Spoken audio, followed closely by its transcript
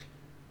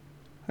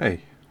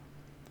Hey,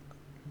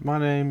 my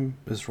name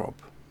is Rob,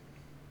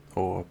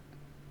 or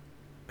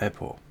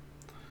Apple.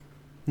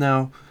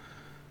 Now,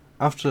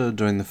 after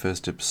doing the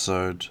first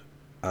episode,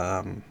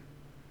 um,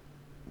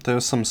 there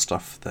was some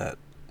stuff that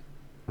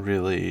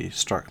really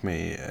struck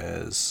me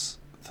as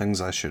things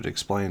I should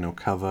explain or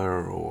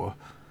cover or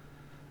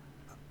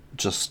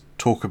just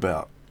talk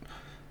about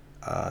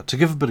to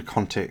give a bit of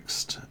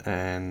context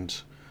and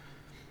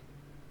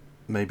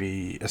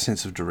maybe a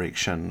sense of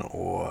direction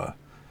or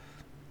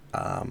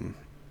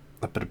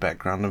a bit of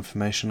background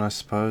information, I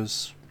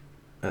suppose,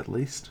 at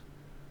least.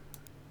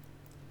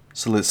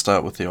 So let's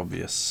start with the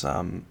obvious.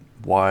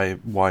 Why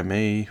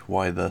me?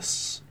 Why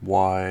this?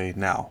 Why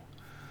now?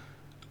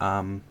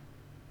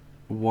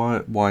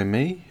 Why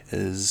me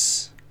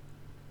is,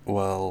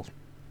 well,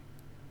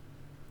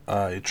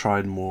 I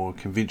tried more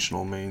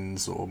conventional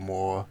means or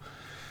more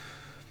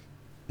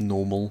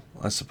normal,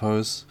 I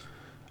suppose,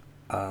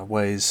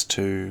 ways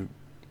to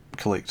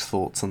collect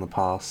thoughts in the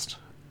past,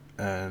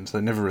 and they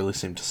never really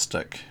seem to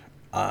stick.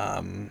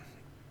 And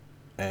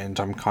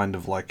I'm kind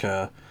of like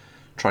a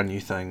try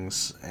new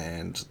things,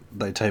 and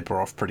they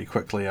taper off pretty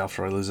quickly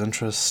after I lose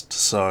interest,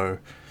 so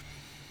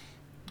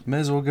may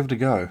as well give it a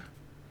go.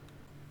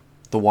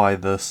 The why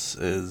this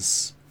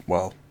is,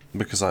 well,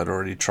 because I'd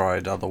already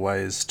tried other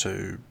ways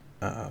to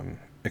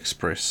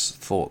express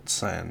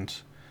thoughts and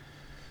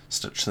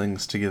stitch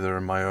things together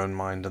in my own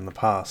mind in the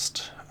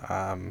past.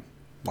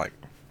 Like,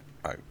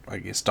 I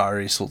guess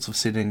diary sorts of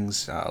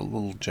settings,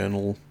 little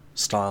journal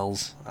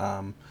styles,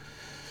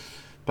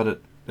 but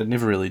it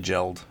never really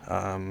gelled,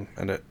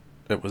 and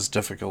it was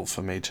difficult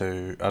for me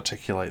to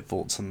articulate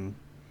thoughts in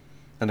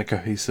a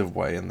cohesive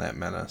way in that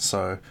manner.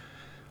 So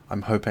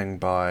I'm hoping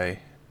by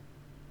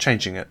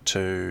changing it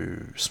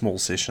to small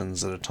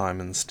sessions at a time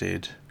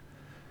instead,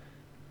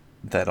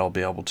 that I'll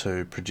be able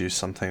to produce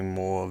something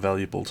more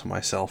valuable to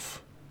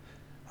myself,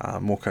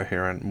 more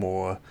coherent,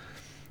 more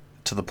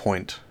to the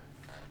point.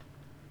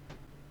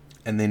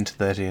 And then to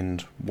that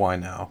end, why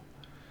now?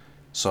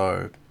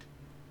 So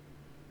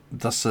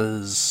this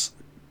is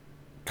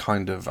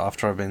kind of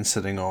after I've been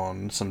sitting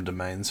on some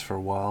domains for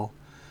a while,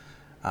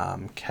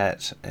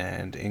 Cat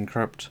and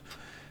Encrypt.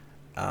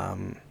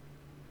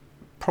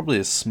 Probably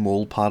a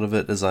small part of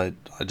it is I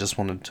just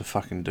wanted to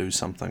fucking do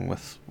something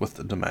with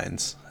the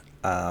domains.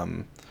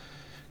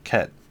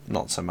 Cat,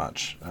 not so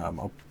much.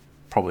 I'll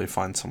probably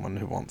find someone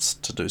who wants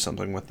to do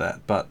something with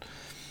that. But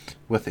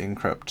with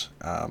Encrypt,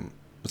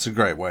 it's a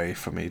great way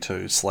for me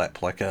to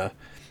slap like a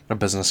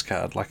business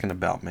card, like an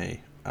about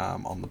me,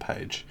 on the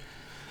page.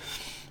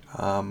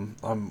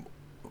 I'm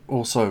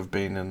also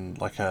been in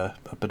like a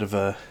bit of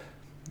a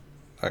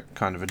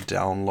kind of a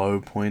down low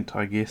point,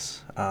 I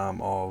guess,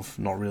 of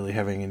not really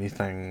having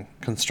anything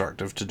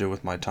constructive to do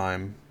with my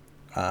time.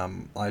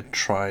 I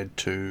tried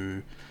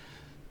to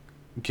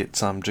get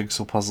some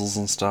jigsaw puzzles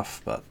and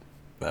stuff, but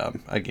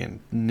again,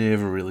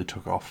 never really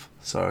took off.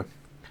 So,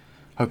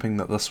 hoping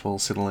that this will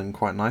settle in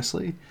quite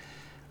nicely,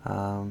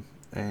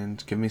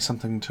 and give me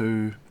something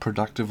to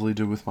productively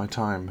do with my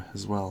time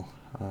as well.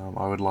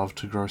 I would love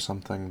to grow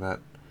something that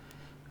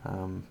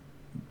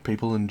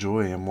people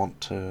enjoy and want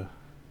to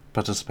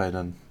participate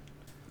in.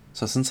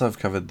 So since I've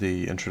covered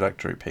the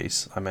introductory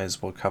piece, I may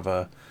as well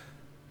cover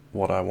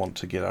what I want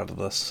to get out of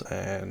this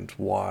and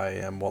why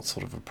and what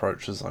sort of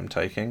approaches I'm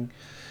taking.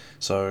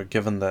 So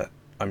given that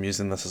I'm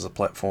using this as a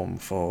platform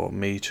for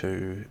me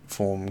to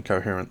form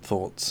coherent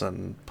thoughts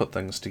and put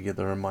things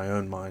together in my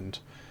own mind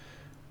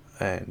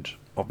and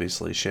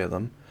obviously share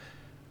them,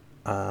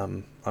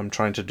 I'm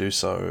trying to do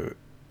so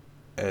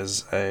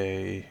as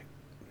a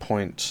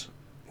point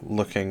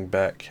looking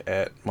back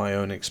at my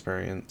own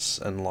experience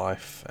in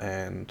life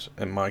and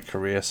in my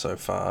career so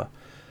far,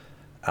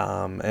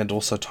 and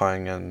also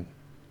tying in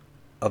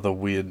other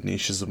weird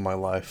niches of my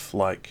life,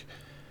 like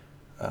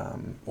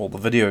all the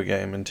video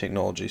game and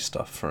technology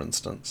stuff, for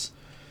instance.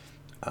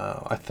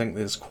 I think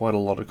there's quite a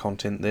lot of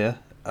content there.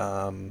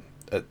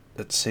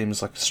 It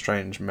seems like a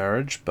strange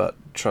marriage, but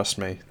trust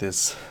me,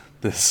 there's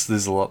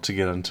a lot to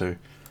get into.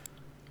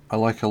 I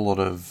like a lot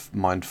of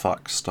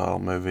mindfuck style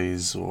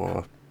movies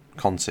or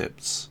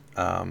concepts,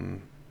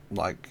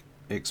 like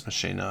Ex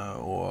Machina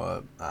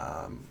or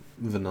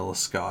Vanilla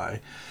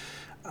Sky,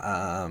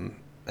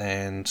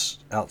 and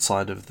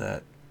outside of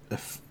that,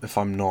 if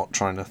I'm not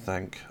trying to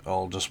think,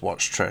 I'll just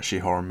watch trashy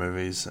horror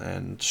movies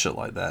and shit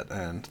like that,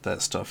 and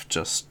that stuff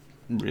just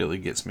really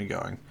gets me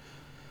going.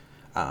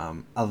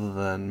 Other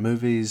than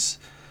movies,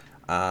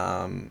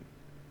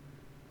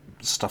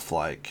 stuff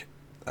like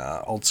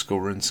old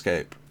school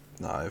RuneScape,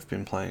 I've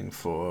been playing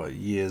for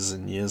years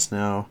and years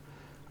now.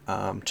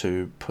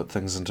 To put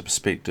things into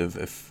perspective,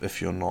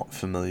 if you're not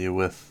familiar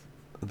with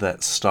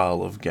that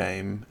style of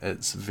game,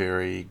 it's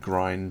very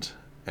grind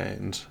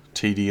and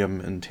tedium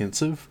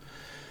intensive,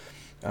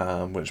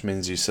 which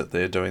means you sit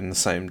there doing the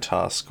same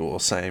task or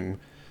same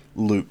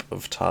loop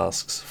of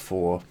tasks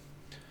for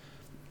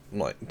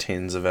like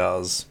tens of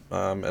hours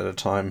at a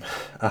time,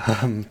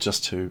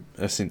 just to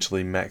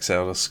essentially max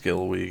out a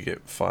skill where you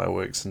get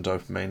fireworks and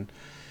dopamine.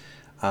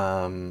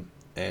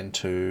 And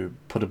to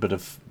put a bit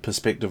of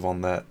perspective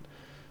on that,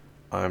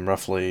 I'm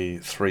roughly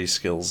 3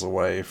 skills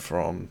away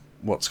from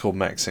what's called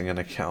maxing an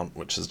account,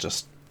 which is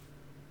just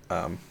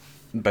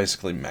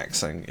basically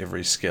maxing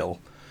every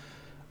skill,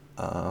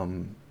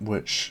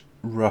 which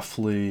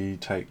roughly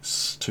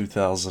takes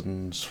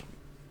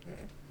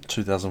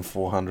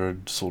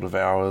 2,400 sort of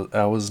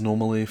hours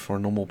normally for a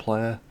normal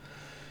player.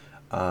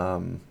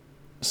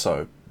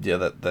 So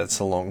yeah, that's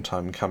a long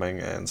time coming,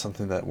 and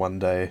something that one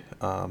day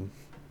I'll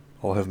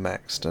have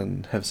maxed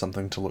and have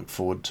something to look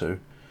forward to,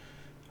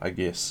 I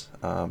guess,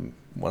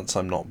 once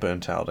I'm not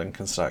burnt out and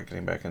can start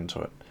getting back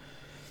into it.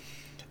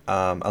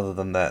 Other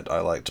than that,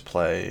 I like to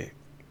play,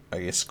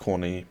 I guess,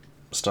 corny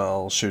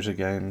style shooter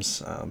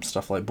games,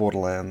 stuff like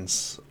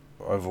Borderlands,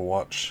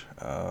 Overwatch,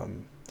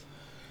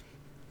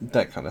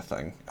 that kind of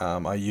thing.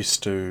 I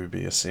used to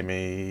be a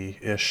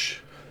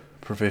semi-ish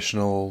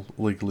professional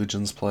League of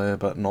Legends player,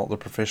 but not the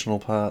professional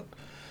part.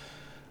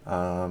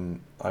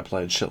 I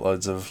played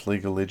shitloads of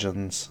League of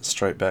Legends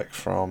straight back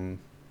from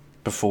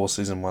before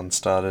Season 1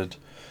 started,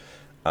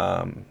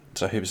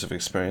 so heaps of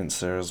experience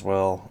there as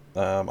well.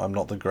 I'm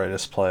not the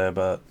greatest player,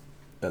 but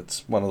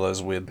it's one of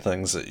those weird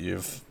things that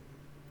you've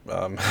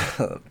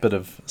a bit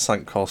of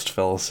sunk cost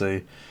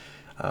fallacy.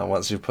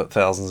 Once you've put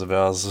thousands of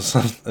hours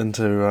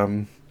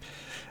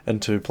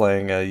into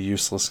playing a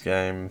useless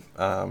game,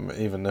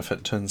 even if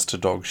it turns to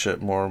dog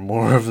shit more and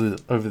more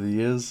over the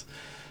years,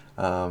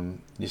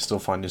 you still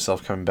find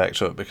yourself coming back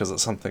to it because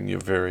it's something you're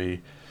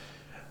very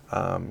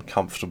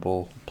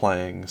comfortable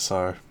playing.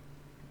 So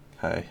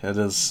hey, it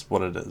is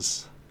what it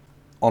is.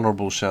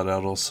 Honourable shout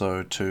out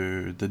also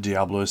to the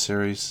Diablo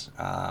series,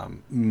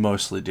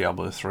 mostly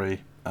Diablo 3.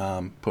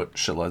 Put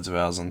shitloads of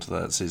hours into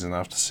that season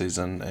after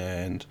season,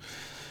 and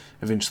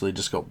eventually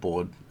just got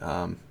bored.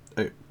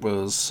 It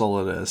was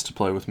solid as to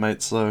play with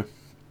mates though,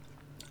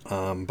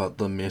 but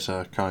the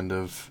meta kind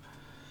of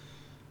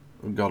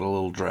got a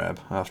little drab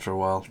after a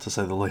while, to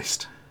say the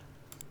least.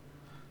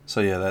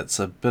 So yeah, that's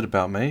a bit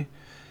about me.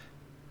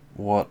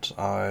 What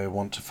I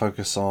want to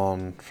focus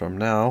on from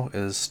now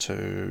is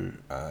to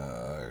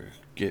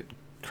get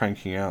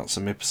cranking out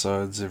some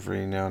episodes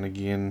every now and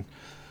again.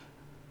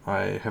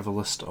 I have a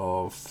list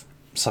of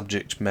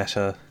subject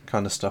matter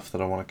kind of stuff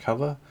that I want to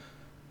cover.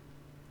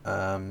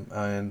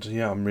 And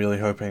yeah, I'm really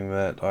hoping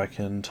that I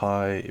can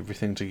tie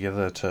everything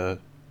together to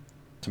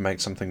make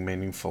something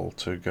meaningful,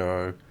 to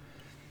go,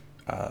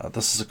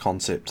 this is a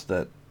concept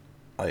that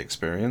I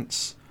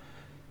experience.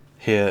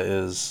 Here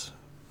is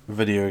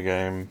video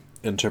game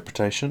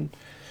interpretation.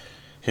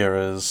 Here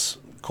is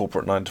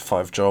corporate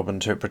 9-to-5 job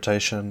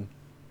interpretation.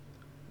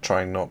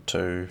 Trying not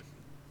to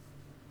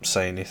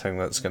say anything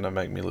that's going to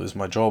make me lose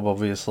my job,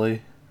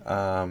 obviously.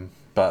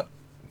 But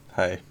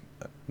hey,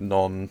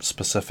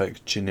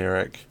 non-specific,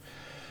 generic,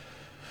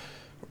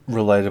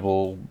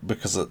 relatable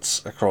because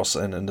it's across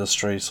an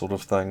industry sort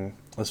of thing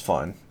is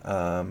fine.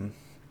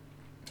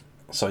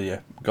 So yeah,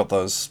 got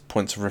those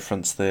points of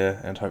reference there,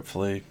 and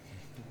hopefully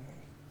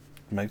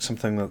make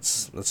something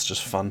that's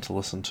just fun to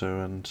listen to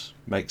and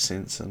make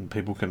sense and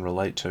people can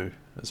relate to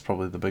is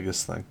probably the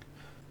biggest thing.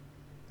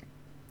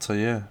 So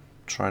yeah,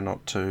 try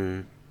not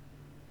to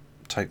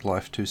take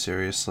life too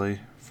seriously.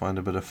 Find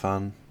a bit of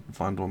fun.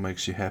 Find what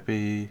makes you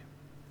happy.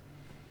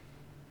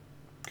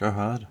 Go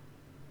hard.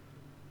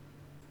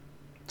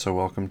 So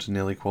welcome to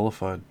Nearly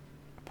Qualified,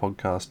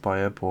 podcast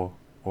by Eb or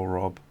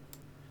Rob.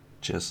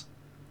 Cheers.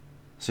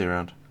 See you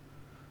around.